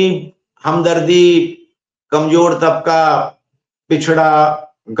गरीब, हमदर्दी, कमजोर तबका, पिछड़ा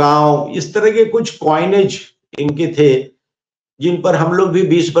गांव, इस तरह के कुछ कॉइनेज इनके थे, जिन पर हम लोग भी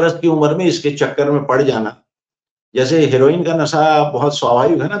 20 बरस की उम्र में इसके चक्कर में पड़ जाना। जैसे हेरोइन का नशा बहुत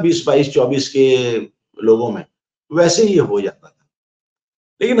स्वाभाविक है ना 20, 22, 24 के लोगों में, वैसे ही हो जाता था।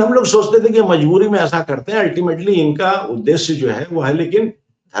 लेकिन हम लोग सोचते थे कि मजबूरी में ऐसा करते हैं, अल्टीमेटली इनका उद्देश्य जो है वो है, लेकिन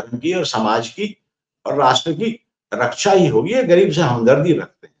धर्म की और समाज की और राष्ट्र की रक्षा ही होगी, गरीब से हमदर्दी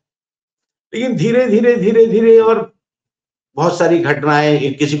रखते हैं। लेकिन धीरे धीरे धीरे धीरे और बहुत सारी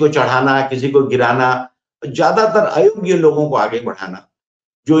घटनाएं, किसी को चढ़ाना, किसी को गिराना, ज्यादातर अयोग्य लोगों को आगे बढ़ाना,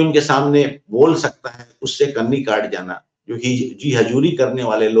 जो इनके सामने बोल सकता है उससे कन्नी काट जाना, जो जी हजूरी करने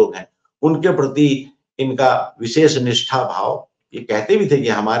वाले लोग हैं उनके प्रति इनका विशेष निष्ठा भाव। ये कहते भी थे कि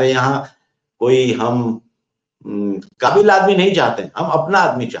हमारे यहाँ कोई हम काबिल आदमी नहीं चाहते, हम अपना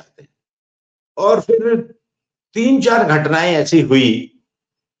आदमी चाहते हैं। और फिर 3-4 घटनाएं ऐसी हुई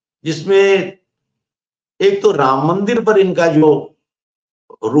जिसमें एक तो राम मंदिर पर इनका जो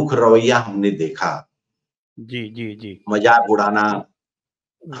रुख रवैया हमने देखा, जी जी जी। मजाक उड़ाना,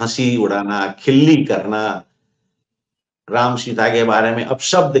 हंसी उड़ाना, खिल्ली करना, राम सीता के बारे में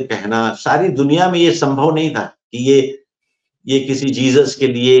अपशब्द कहना। सारी दुनिया में ये संभव नहीं था कि ये किसी जीसस के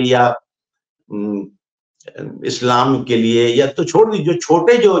लिए या इस्लाम के लिए, या तो छोड़ दीजिए, जो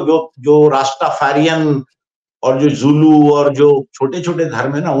छोटे जो जो जो रास्ताफारियन और जो जुलू और जो छोटे छोटे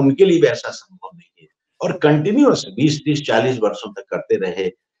धर्म है ना, उनके लिए भी ऐसा संभव नहीं है। और कंटिन्यूअस 20-30-40 वर्षों तक करते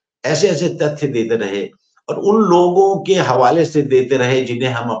रहे, ऐसे ऐसे तथ्य देते रहे और उन लोगों के हवाले से देते रहे जिन्हें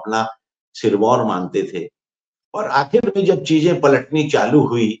हम अपना सिरमौर मानते थे। और आखिर में जब चीजें पलटनी चालू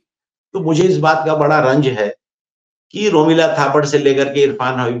हुई तो मुझे इस बात का बड़ा रंज है कि रोमिला थापड़ से लेकर के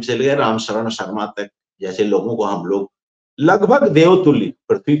इरफान हबीब से लेकर रामशरण शर्मा तक जैसे लोगों को हम लोग लगभग देवतुल्य,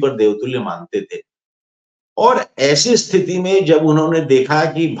 पृथ्वी पर देवतुल्य मानते थे। और ऐसी स्थिति में जब उन्होंने देखा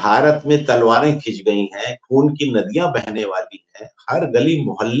कि भारत में तलवारें खिंच गई हैं, खून की नदियां बहने वाली हैं, हर गली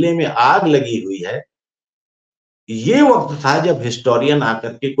मोहल्ले में आग लगी हुई है, ये वक्त था जब हिस्टोरियन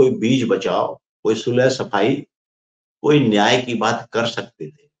आकर के कोई बीज बचाओ, कोई सुलह सफाई, कोई न्याय की बात कर सकते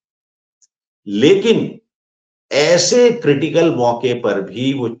थे। लेकिन ऐसे क्रिटिकल मौके पर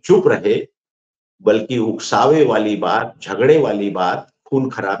भी वो चुप रहे, बल्कि उकसावे वाली बात, झगड़े वाली बात, खून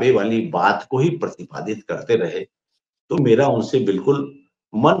खराबे वाली बात को ही प्रतिपादित करते रहे। तो मेरा उनसे बिल्कुल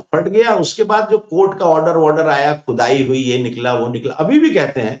मन फट गया। उसके बाद जो कोर्ट का ऑर्डर आया, खुदाई हुई, ये निकला वो निकला। अभी भी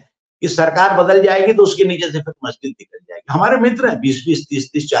कहते हैं कि सरकार बदल जाएगी तो उसके नीचे से फिर मस्जिद निकल जाएगी। हमारे मित्र हैं 20-20,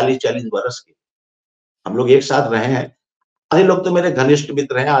 30-30, 40-40 बरस के, हम लोग एक साथ रहे हैं। आधे लोग तो मेरे घनिष्ठ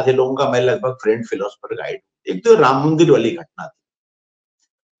मित्र हैं, आधे लोगों का मैं लगभग फ्रेंड, फिलोसफर, गाइड। एक तो राम मंदिर वाली घटना थी।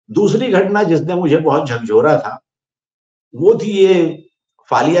 दूसरी घटना जिसने मुझे बहुत झकझोरा था वो थी ये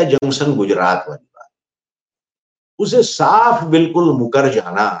फालिया जंक्शन गुजरात वाली बात। उसे साफ बिल्कुल मुकर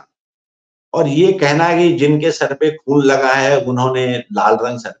जाना और ये कहना कि जिनके सर पे खून लगा है उन्होंने लाल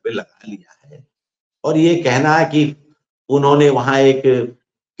रंग सर पे लगा लिया है, और ये कहना कि उन्होंने वहां एक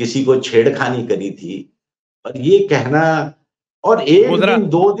किसी को छेड़खानी करी थी, और ये कहना, और एक दिन,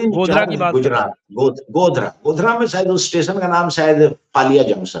 2 दिन, गोधरा 4 की दिन बात कर रहे हैं? गोधरा में शायद उस स्टेशन का नाम शायद फालिया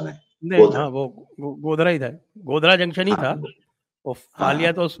जंक्शन है। नहीं, गोधरा, हाँ, वो गोधरा ही था, गोधरा जंक्शन ही हाँ था। वो फालिया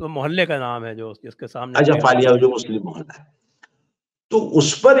हाँ। तो उस मोहल्ले का नाम है जो जिसके सामने अच्छा, ट्रेन फालिया खड़ी है। जो मुस्लिम मोहल्ला है। तो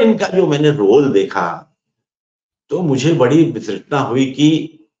उस पर इनका जो मैंने रोल देखा तो मुझे बड़ी वितृष्णा हुई कि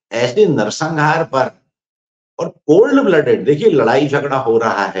ऐसे नरसंहार पर, और कोल्ड ब्लडेड, देखिए लड़ाई झगड़ा हो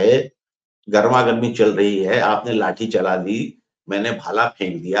रहा है, गर्मा गर्मी चल रही है, आपने लाठी चला दी, मैंने भाला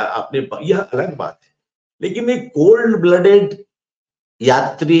फेंक दिया, आपने, यह अलग बात है। लेकिन एक कोल्ड ब्लडेड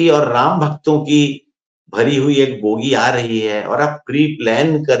यात्री और राम भक्तों की भरी हुई एक बोगी आ रही है और आप प्री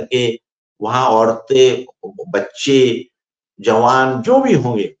प्लान करके वहां औरतें, बच्चे, जवान जो भी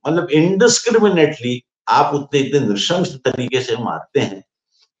होंगे, मतलब इनडिस्क्रिमिनेटली आप उतने इतने नृशंस तरीके से मारते हैं।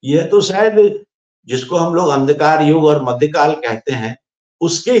 यह तो शायद जिसको हम लोग अंधकार युग और मध्यकाल कहते हैं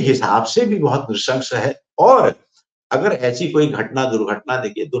उसके हिसाब से भी बहुत नृशंस है। और अगर ऐसी कोई घटना दुर्घटना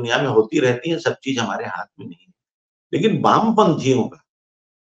देखिए दुनिया में होती रहती है, सब चीज हमारे हाथ में नहीं है, लेकिन वामपंथियों का,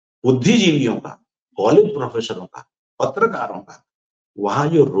 बुद्धिजीवियों का, कॉलेज प्रोफेसरों का, पत्रकारों का वहां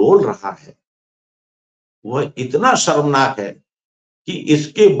जो रोल रहा है वह इतना शर्मनाक है कि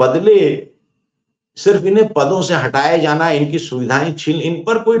इसके बदले सिर्फ इन्हें पदों से हटाया जाना, इनकी सुविधाएं छीन, इन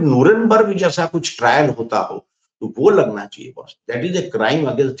पर कोई न्यूरेनबर्ग जैसा कुछ ट्रायल होता हो तो वो लगना चाहिए boss. That is a crime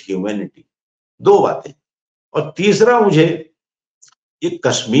against humanity. दो बातें। और तीसरा, मुझे ये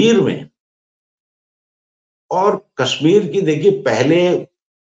कश्मीर में, और कश्मीर की देखिए पहले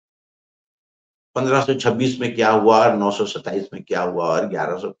 1526 में क्या हुआ और 927 में क्या हुआ और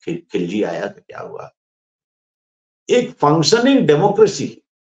 1100 खिलजी आया तो क्या हुआ। एक फंक्शनिंग डेमोक्रेसी,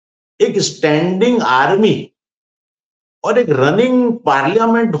 एक स्टैंडिंग आर्मी और एक रनिंग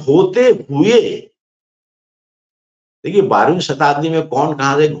पार्लियामेंट होते हुए, देखिए 12वीं शताब्दी में कौन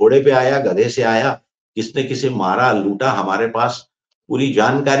कहां से घोड़े पे आया, गधे से आया, किसने किसे मारा लूटा, हमारे पास पूरी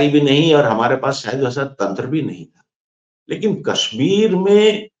जानकारी भी नहीं और हमारे पास शायद वैसा तंत्र भी नहीं था। लेकिन कश्मीर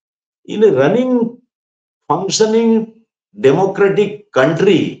में in running functioning democratic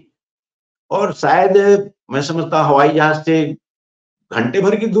country, और शायद मैं समझता हवाई जहाज से घंटे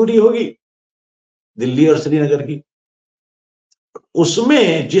भर की दूरी होगी दिल्ली और श्रीनगर की,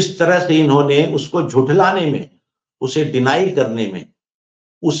 उसमें जिस तरह से इन्होंने उसको झुठलाने में, उसे डिनाई करने में,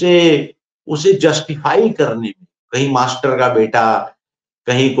 उसे उसे जस्टिफाई करने में, कहीं मास्टर का बेटा,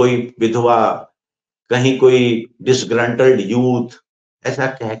 कहीं कोई विधवा, कहीं कोई डिसग्रंटल्ड यूथ, ऐसा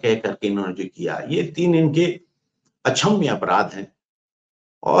कह कह करके इन्होंने जो किया, ये तीन इनके अक्षम्य अपराध हैं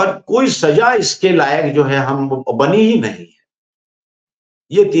और कोई सजा इसके लायक जो है हम बनी ही नहीं है।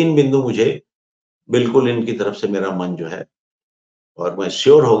 ये तीन बिंदु मुझे बिल्कुल इनकी तरफ से मेरा मन जो है, और मैं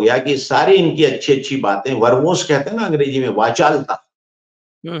श्योर हो गया कि सारी इनकी अच्छी अच्छी बातें, वर्बोस कहते हैं ना अंग्रेजी में, वाचालता,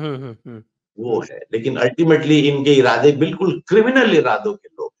 वो है, लेकिन अल्टीमेटली इनके इरादे बिल्कुल क्रिमिनल इरादों के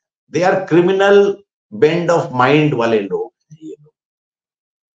लोग, they are criminal bend of mind वाले लोग हैं ये लोग।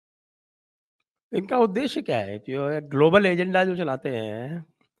 इनका उद्देश्य क्या है? जो है ग्लोबल एजेंडा जो चलाते हैं,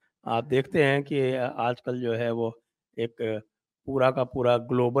 आप देखते हैं कि आजकल जो है वो एक पूरा का पूरा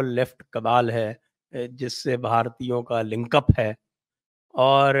ग्लोबल लेफ्ट कबाल है, जिससे भारतीयों का लिंकअप है,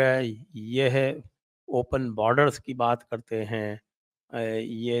 और ये है ओपन बॉर्डर्स की बात करते हैं,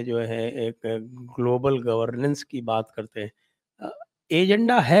 ये जो है एक ग्लोबल गवर्नेंस की बात करते हैं।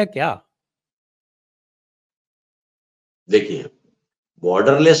 एजेंडा है क्या? देखिए,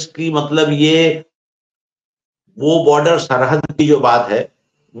 बॉर्डरलेस की मतलब ये वो बॉर्डर सरहद की जो बात है,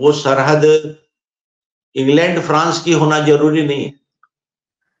 वो सरहद इंग्लैंड फ्रांस की होना जरूरी नहीं है,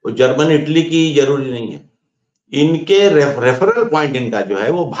 वो जर्मन इटली की जरूरी नहीं है। इनके रेफरल पॉइंट इनका जो है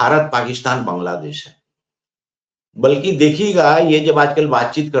वो भारत, पाकिस्तान, बांग्लादेश है। बल्कि देखिएगा, ये जब आजकल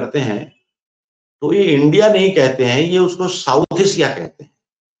बातचीत करते हैं तो ये इंडिया नहीं कहते हैं, ये उसको साउथ एशिया कहते हैं।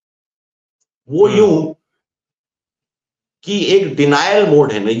 वो यूं कि एक डिनायल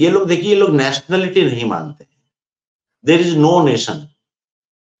मोड है ना, ये लोग देखिए, ये लोग नेशनलिटी नहीं मानते, देयर इज नो नेशन,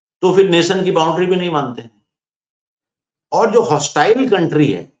 तो फिर नेशन की बाउंड्री भी नहीं मानते हैं। और जो हॉस्टाइल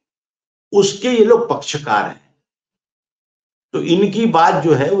कंट्री है उसके ये लोग पक्षकार हैं। तो इनकी बात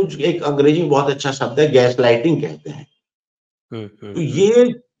जो है, एक अंग्रेजी में बहुत अच्छा शब्द है, गैस लाइटिंग कहते हैं। तो ये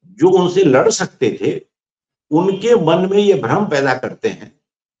जो उनसे लड़ सकते थे, उनके मन में ये भ्रम पैदा करते हैं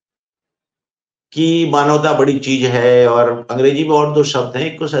कि मानवता बड़ी चीज है, और अंग्रेजी में और दो शब्द हैं,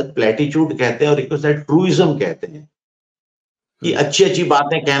 एक को शायद प्लेटिट्यूड कहते हैं और एक को शायद ट्रूइज्म कहते हैं, कि अच्छी अच्छी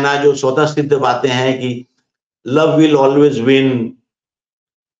बातें कहना, जो स्वतः सिद्ध बातें हैं कि लव विल ऑलवेज विन,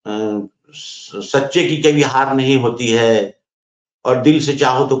 सच्चे की कभी हार नहीं होती है, और दिल से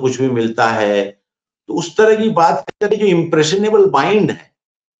चाहो तो कुछ भी मिलता है। तो उस तरह की बात करके जो इम्प्रेशनेबल माइंड है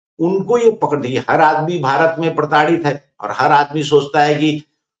उनको ये पकड़ दी। हर आदमी भारत में प्रताड़ित है और हर आदमी सोचता है कि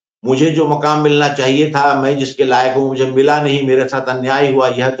मुझे जो मकाम मिलना चाहिए था, मैं जिसके लायक हूं, मुझे मिला नहीं, मेरे साथ अन्याय हुआ।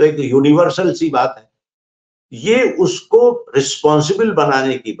 यह तो एक यूनिवर्सल सी बात है। ये उसको रिस्पॉन्सिबल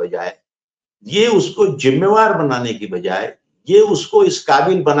बनाने की बजाय, ये उसको जिम्मेवार बनाने की बजाय, ये उसको इस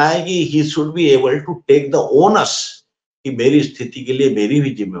काबिल बनाए कि he should be able to take the onus, कि मेरी स्थिति के लिए मेरी भी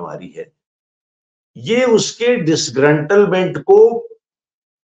जिम्मेवारी है। ये उसके डिसग्रंटलमेंट को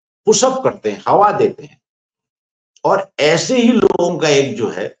पुशअप करते हैं, हवा देते हैं। और ऐसे ही लोगों का एक जो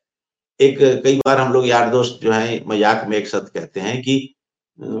है, एक कई बार हम लोग यार दोस्त जो हैं मजाक में एक शब्द कहते हैं कि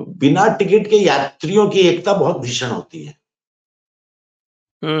बिना टिकट के यात्रियों की एकता बहुत भीषण होती है।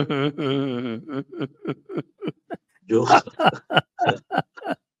 जो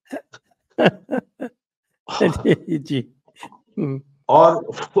जी। और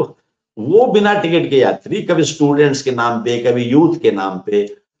वो बिना टिकट के यात्री कभी स्टूडेंट्स के नाम पे, कभी यूथ के नाम पे,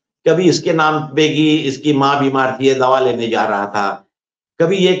 कभी इसके नाम पे कि इसकी माँ बीमार थी, ये दवा लेने जा रहा था,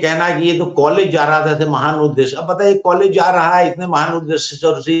 कभी ये कहना कि ये तो कॉलेज जा रहा था, महान उद्देश्य। अब पता है कॉलेज जा रहा है इतने महान उद्देश्य से,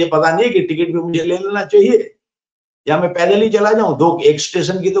 और उसे ये पता नहीं है कि टिकट भी मुझे ले लेना चाहिए या मैं पैदल ही चला जाऊं, दो एक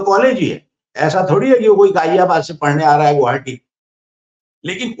स्टेशन की तो कॉलेज ही है। ऐसा थोड़ी है कि वो कोई गाजियाबाद से पढ़ने आ रहा है गुवाहाटी।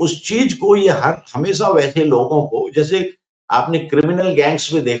 लेकिन उस चीज को ये हर हमेशा वैसे लोगों को, जैसे आपने क्रिमिनल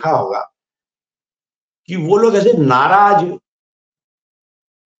गैंग्स में देखा होगा कि वो लोग ऐसे नाराज,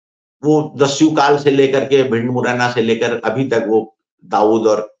 वो दस्यु काल से लेकर के भिंड मुरैना से लेकर अभी तक वो दाऊद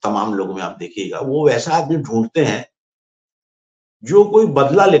और तमाम लोगों में आप देखिएगा, वो वैसा आदमी ढूंढते हैं जो कोई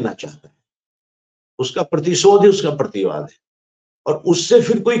बदला लेना चाहता है, उसका प्रतिशोध है, उसका प्रतिवाद है, और उससे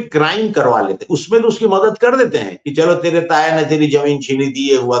फिर कोई क्राइम करवा लेते हैं। उसमें तो उसकी मदद कर देते हैं कि चलो तेरे ताया ने तेरी जमीन छीनी दी,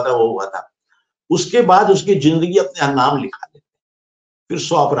 ये हुआ था वो हुआ था। उसके बाद उसकी जिंदगी अपने नाम लिखा लेते हैं, फिर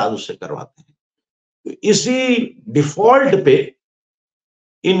 100 अपराध उससे करवाते हैं। तो इसी डिफॉल्ट पे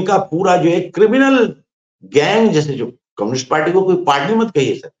इनका पूरा जो है क्रिमिनल गैंग, जैसे जो कम्युनिस्ट पार्टी को कोई पार्टी मत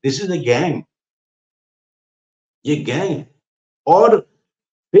कहिए sir, this is a gang, ये गैंग है। और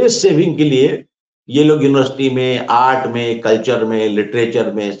फेस सेविंग के लिए ये लोग यूनिवर्सिटी में, आर्ट में, कल्चर में,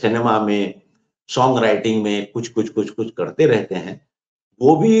 लिटरेचर में, सिनेमा में, सॉन्ग राइटिंग में कुछ कुछ कुछ कुछ करते रहते हैं।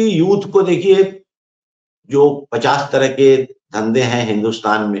 वो भी यूथ को देखिए, जो 50 तरह के धंधे हैं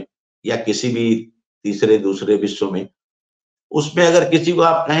हिंदुस्तान में या किसी भी तीसरे दूसरे विश्व में, उसमें अगर किसी को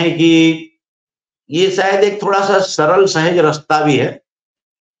आप कहें कि ये शायद एक थोड़ा सा सरल सहज रास्ता भी है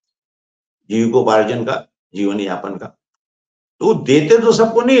जीविकोपार्जन का, जीवन यापन का, तो देते तो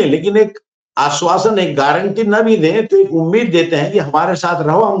सबको नहीं है, लेकिन एक आश्वासन, एक गारंटी न भी दें तो एक उम्मीद देते हैं कि हमारे साथ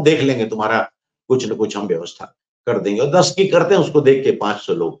रहो, हम देख लेंगे तुम्हारा कुछ न कुछ हम व्यवस्था कर देंगे। और 10 की करते हैं, उसको देख के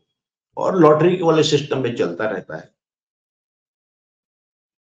 500 लोग, और लॉटरी वाले सिस्टम में चलता रहता है।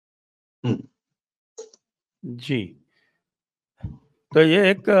 जी। तो ये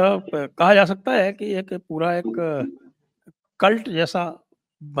एक कहा जा सकता है कि एक पूरा एक कल्ट जैसा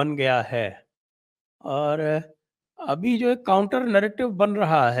बन गया है, और अभी जो एक काउंटर नैरेटिव बन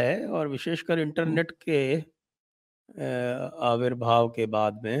रहा है, और विशेषकर इंटरनेट के आविर्भाव के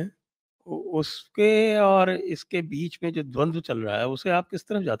बाद में उसके और इसके बीच में जो द्वंद्व चल रहा है, उसे आप किस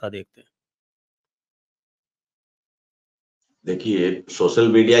तरफ जाता देखते हैं? देखिए, सोशल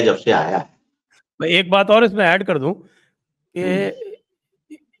मीडिया जब से आया है, मैं एक बात और इसमें ऐड कर दूं कि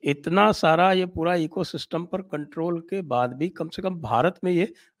इतना सारा ये पूरा इकोसिस्टम पर कंट्रोल के बाद भी कम से कम भारत में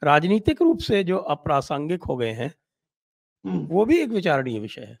ये राजनीतिक रूप से जो अप्रासंगिक हो गए हैं, वो भी एक विचारणीय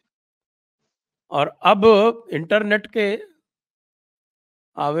विषय है। और अब इंटरनेट के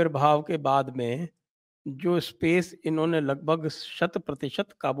आविर्भाव के बाद में जो स्पेस इन्होंने लगभग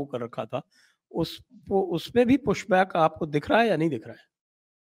 100% काबू कर रखा था, उसमें भी पुशबैक आपको दिख रहा है या नहीं दिख रहा है?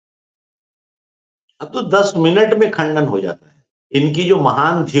 अब तो 10 मिनट में खंडन हो जाता है। इनकी जो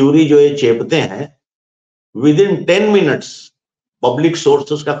महान थ्योरी जो ये चेपते हैं, within 10 minutes public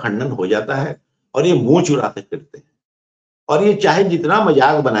sources का खंडन हो जाता है, और ये मुंह चुराते फिरते हैं। और ये चाहे जितना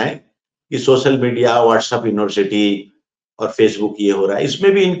मजाक बनाए कि सोशल मीडिया, व्हाट्सएप यूनिवर्सिटी और फेसबुक ये हो रहा है,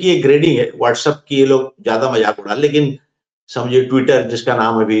 इसमें भी इनकी एक ग्रेडिंग है। व्हाट्सएप की ये लोग ज्यादा मजाक उड़ा, लेकिन समझिए ट्विटर, जिसका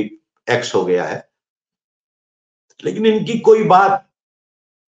नाम अभी एक्स हो गया है, लेकिन इनकी कोई बात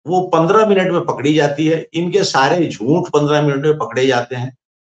वो 15 मिनट में पकड़ी जाती है। इनके सारे झूठ 15 मिनट में पकड़े जाते हैं,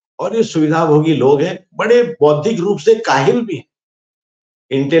 और ये सुविधाभोगी लोग हैं, बड़े बौद्धिक रूप से काहिल भी हैं।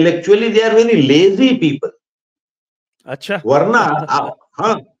 Intellectually they are very lazy people. अच्छा। वरना आप,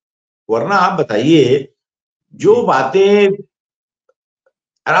 हाँ, वरना आप बताइए, जो बातें,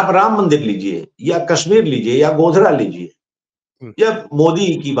 आप राम मंदिर लीजिए या कश्मीर लीजिए या गोधरा लीजिए या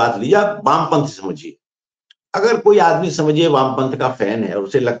मोदी की बात लीजिए, आप वामपंथ समझिए। अगर कोई आदमी समझिए वामपंथ का फैन है और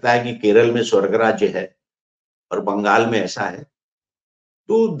उसे लगता है कि केरल में स्वर्ग राज्य है और बंगाल में ऐसा है,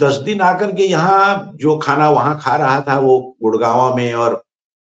 तो 10 दिन आकर के यहाँ जो खाना वहां खा रहा था, वो गुड़गांव में और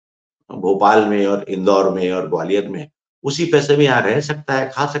भोपाल में और इंदौर में और ग्वालियर में उसी पैसे में यहाँ रह सकता है,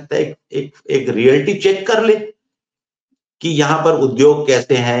 खा सकता है। एक रियलिटी चेक कर ले कि यहाँ पर उद्योग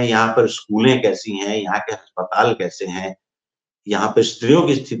कैसे हैं, यहाँ पर स्कूलें कैसी हैं, यहाँ के अस्पताल कैसे हैं, यहाँ पर स्त्रियों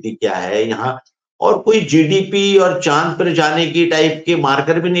की स्थिति क्या है यहाँ। और कोई जीडीपी और चांद पर जाने की टाइप के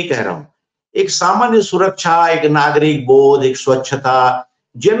मार्कर भी नहीं कह रहा हूं, एक सामान्य सुरक्षा, एक नागरिक बोध, एक स्वच्छता,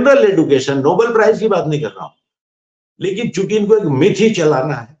 जनरल एजुकेशन, नोबेल प्राइज की बात नहीं कर रहा हूं। लेकिन चूंकि इनको एक मिथ ही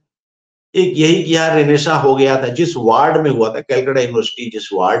चलाना है, एक यही कि यार रेनेसा हो गया था, जिस वार्ड में हुआ था, कैलकाटा यूनिवर्सिटी जिस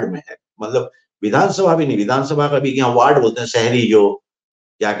वार्ड में है, मतलब विधानसभा भी नहीं, विधानसभा का भी यहाँ वार्ड बोलते हैं, शहरी जो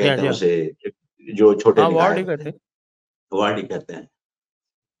क्या कहते हैं उसे, जो छोटे हाँ निकाय वार्ड ही होते कहते हैं, हैं। वार्ड ही कहते हैं।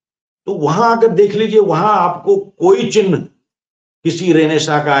 तो वहां आकर देख लीजिए, वहां आपको कोई चिन्ह किसी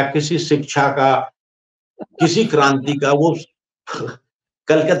रेनेसा का, किसी शिक्षा का, किसी क्रांति का, वो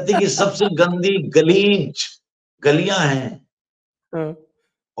कलकत्ते की सबसे गंदी गलीज गलियां हैं। हाँ।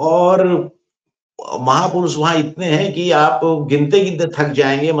 और महापुरुष वहां इतने हैं कि आप गिनते गिनते थक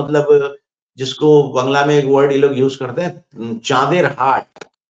जाएंगे, मतलब जिसको बंगला में एक वर्ड ये लोग यूज करते हैं, चांदेर हाट,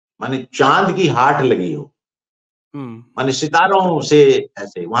 माने चांद की हाट लगी हो, माने सितारों से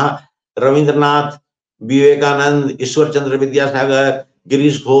ऐसे। वहां रविंद्रनाथ, विवेकानंद, ईश्वर चंद्र विद्यासागर,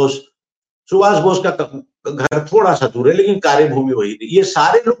 गिरीश घोष, सुभाष बोस का घर थोड़ा सा दूर है, लेकिन कार्यभूमि वही थी। ये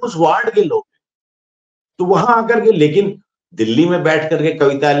सारे लोग उस वार्ड के लोग। तो वहां आकर के, लेकिन दिल्ली में बैठ करके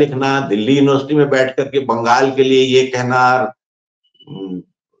कविता लिखना, दिल्ली यूनिवर्सिटी में बैठ करके बंगाल के लिए ये कहना,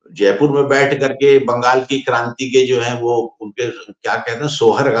 जयपुर में बैठ करके बंगाल की क्रांति के जो है वो उनके क्या कहते हैं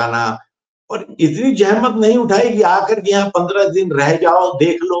सोहर गाना, और इतनी जहमत नहीं उठाई कि आकर के यहाँ 15 दिन रह जाओ,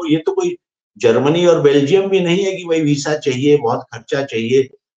 देख लो। ये तो कोई जर्मनी और बेल्जियम भी नहीं है कि भाई वीसा चाहिए, बहुत खर्चा चाहिए,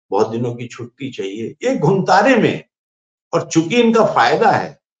 बहुत दिनों की छुट्टी चाहिए। ये घुमतारे में, और चूंकि इनका फायदा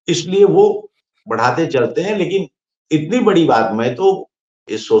है इसलिए वो बढ़ाते चलते हैं। लेकिन इतनी बड़ी बात, मैं तो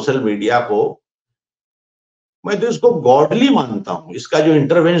इस सोशल मीडिया को, मैं तो इसको गॉडली मानता हूं, इसका जो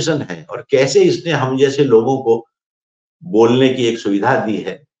इंटरवेंशन है और कैसे इसने हम जैसे लोगों को बोलने की एक सुविधा दी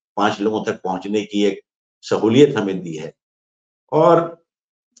है, 5 लोगों तक पहुंचने की एक सहूलियत हमें दी है। और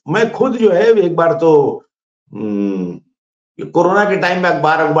मैं खुद जो है एक बार तो कोरोना के टाइम में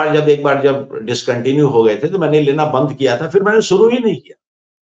अखबार जब एक बार जब डिसकंटिन्यू हो गए थे तो मैंने लेना बंद किया था, फिर मैंने शुरू ही नहीं किया।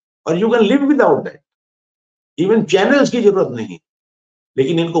 और you can live without that, even channels की जरूरत नहीं।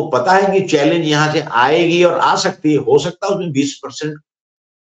 लेकिन इनको पता है कि चैलेंज यहां से आएगी और आ सकती है, हो सकता है उसमें 20%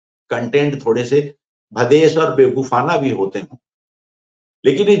 कंटेंट थोड़े से भदेश और बेवकूफाना भी होते हैं,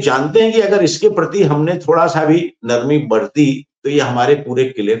 लेकिन ये जानते हैं कि अगर इसके प्रति हमने थोड़ा सा भी नरमी बरती तो ये हमारे पूरे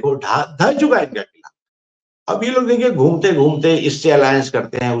किले को ढह चुका है इनका किला। अब ये लोग देखिए घूमते घूमते इससे अलायंस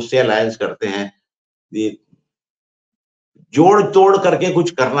करते हैं, उससे अलायंस करते हैं, ये जोड़ तोड़ करके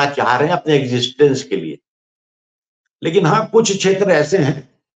कुछ करना चाह रहे हैं अपने एग्जिस्टेंस के लिए। लेकिन हाँ, कुछ क्षेत्र ऐसे हैं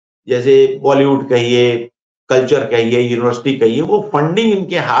जैसे बॉलीवुड कहिए, कल्चर कहिए, यूनिवर्सिटी कहिए, वो फंडिंग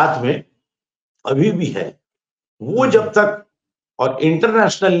इनके हाथ में अभी भी है। वो जब तक, और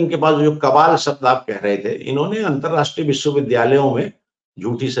इंटरनेशनल इनके पास जो कबाल शब्द आप कह रहे थे, इन्होंने अंतरराष्ट्रीय विश्वविद्यालयों में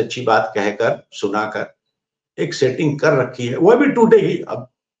झूठी सच्ची बात कहकर सुनाकर एक सेटिंग कर रखी है, वह भी टूटेगी। अब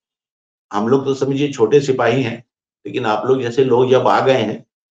हम लोग तो समझिए छोटे सिपाही हैं, लेकिन आप लोग जैसे लोग जब आ गए हैं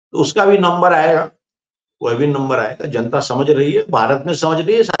तो उसका भी नंबर आएगा, वह भी नंबर आएगा। जनता समझ रही है, भारत में समझ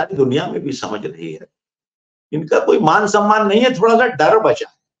रही है, सारी दुनिया में भी समझ रही है। इनका कोई मान सम्मान नहीं है, थोड़ा सा डर बचा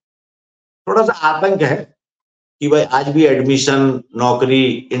है, थोड़ा सा आतंक है कि भाई आज भी एडमिशन, नौकरी,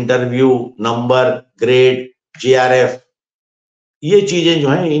 इंटरव्यू, नंबर, ग्रेड, जीआरएफ, ये चीजें जो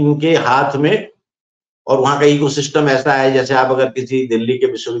हैं इनके हाथ में। और वहां का इकोसिस्टम ऐसा है, जैसे आप अगर किसी दिल्ली के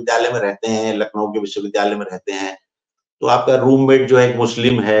विश्वविद्यालय में रहते हैं, लखनऊ के विश्वविद्यालय में रहते हैं, तो आपका रूममेट जो है एक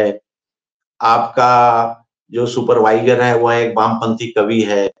मुस्लिम है, आपका जो सुपरवाइजर है वह एक वामपंथी कवि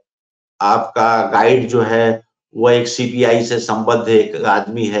है, आपका गाइड जो है वह एक सीपीआई से संबद्ध एक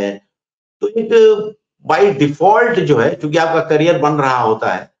आदमी है। तो एक बाय डिफॉल्ट जो है, क्योंकि आपका करियर बन रहा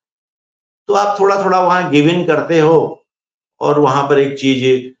होता है, तो आप थोड़ा थोड़ा वहां गिव इन करते हो। और वहां पर एक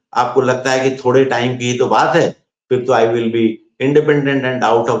चीज आपको लगता है कि थोड़े टाइम की ही तो बात है, फिर तो I will be independent and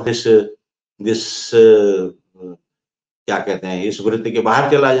out of this this क्या कहते हैं, इस वृत्ति के बाहर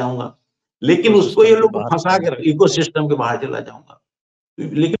चला जाऊंगा। लेकिन उसको ये इकोसिस्टम के लोग बाहर फंसा चला के, इको सिस्टम के बाहर चला जाऊंगा,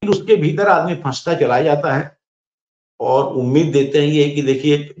 लेकिन उसके भीतर आदमी फंसता चला जाता है। और उम्मीद देते हैं ये कि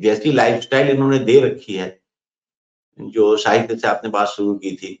देखिए जैसी लाइफस्टाइल इन्होंने दे रखी है, जो साहित्य से आपने बात शुरू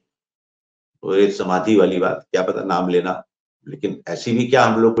की थी, वो एक समाधि वाली बात, क्या पता नाम लेना, लेकिन ऐसी भी क्या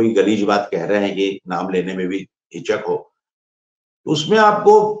हम लोग कोई गलीज बात कह रहे हैं कि नाम लेने में भी हिचक हो। तो उसमें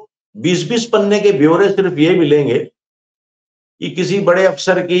आपको 20-20 पन्ने के ब्यौरे सिर्फ ये मिलेंगे कि किसी बड़े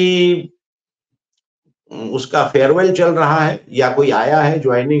अफसर की उसका फेयरवेल चल रहा है, या कोई आया है,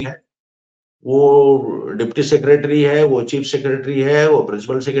 ज्वाइनिंग है, वो डिप्टी सेक्रेटरी है, वो चीफ सेक्रेटरी है, वो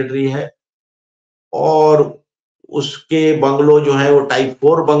प्रिंसिपल सेक्रेटरी है, और उसके बंगलो जो है वो टाइप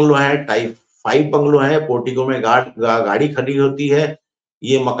 4 बंगलो है, टाइप 5 बंगलो है, पोर्टिको में गाड़ी खड़ी होती है।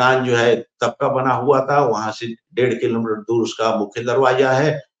 ये मकान जो है तब का बना हुआ था, वहां से 1.5 किलोमीटर दूर उसका मुख्य दरवाजा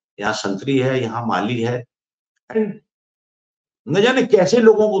है, यहाँ संतरी है, यहाँ माली है। न जाने कैसे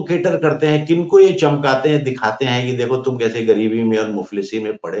लोगों को केटर करते हैं, किनको ये चमकाते हैं, दिखाते हैं कि देखो तुम कैसे गरीबी में और मुफलिसी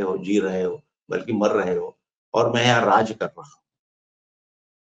में पड़े हो, जी रहे हो, बल्कि मर रहे हो, और मैं यहाँ राज कर रहा हूं।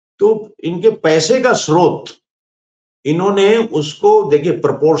 तो इनके पैसे का स्रोत, इन्होंने उसको देखिए,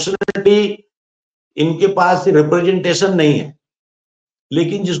 प्रोपोर्शनलिटी इनके पास रिप्रेजेंटेशन नहीं है,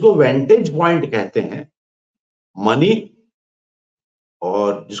 लेकिन जिसको वेंटेज पॉइंट कहते हैं, मनी,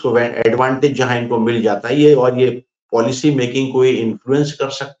 और जिसको एडवांटेज जहां इनको मिल जाता है, ये और ये पॉलिसी मेकिंग को इन्फ्लुएंस कर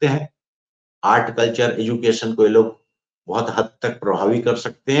सकते हैं, आर्ट कल्चर एजुकेशन को ये लोग बहुत हद तक प्रभावी कर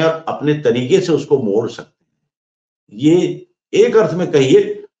सकते हैं और अपने तरीके से उसको मोड़ सकते हैं। ये एक अर्थ में कहिए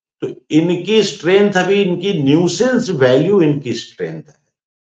तो इनकी स्ट्रेंथ, अभी इनकी न्यूसेंस वैल्यू इनकी स्ट्रेंथ है,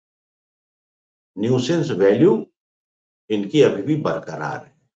 न्यूसेंस वैल्यू इनकी अभी भी बरकरार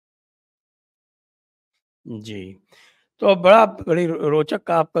है। जी, तो बड़ी रोचक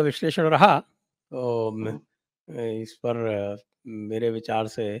का आपका विश्लेषण रहा। तो इस पर मेरे विचार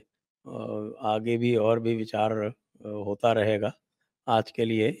से आगे भी और भी विचार होता रहेगा। आज के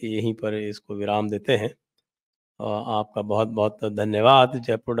लिए यहीं पर इसको विराम देते हैं। आपका बहुत बहुत धन्यवाद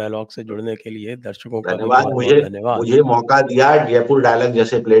जयपुर डायलॉग से जुड़ने के लिए। दर्शकों का भी धन्यवाद, बहुत बहुत मुझे धन्यवाद। मुझे मौका दिया जयपुर डायलॉग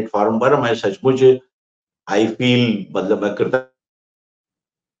जैसे प्लेटफॉर्म पर। मैं सचमुच आई फील, मतलब मैं कृतज्ञ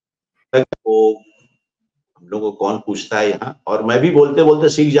को, हम लोगों को कौन पूछता है यहाँ, और मैं भी बोलते बोलते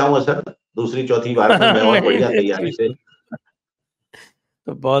सीख जाऊंगा सर, दूसरी चौथी बार में मैं और नहीं, बढ़िया नहीं, तैयारी से।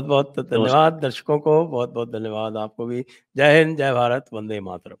 तो बहुत बहुत नमस्कार, धन्यवाद दर्शकों को, बहुत बहुत धन्यवाद आपको भी। जय हिंद, जय भारत, वंदे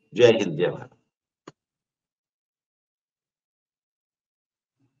मातरम। जय हिंद, जय भारत।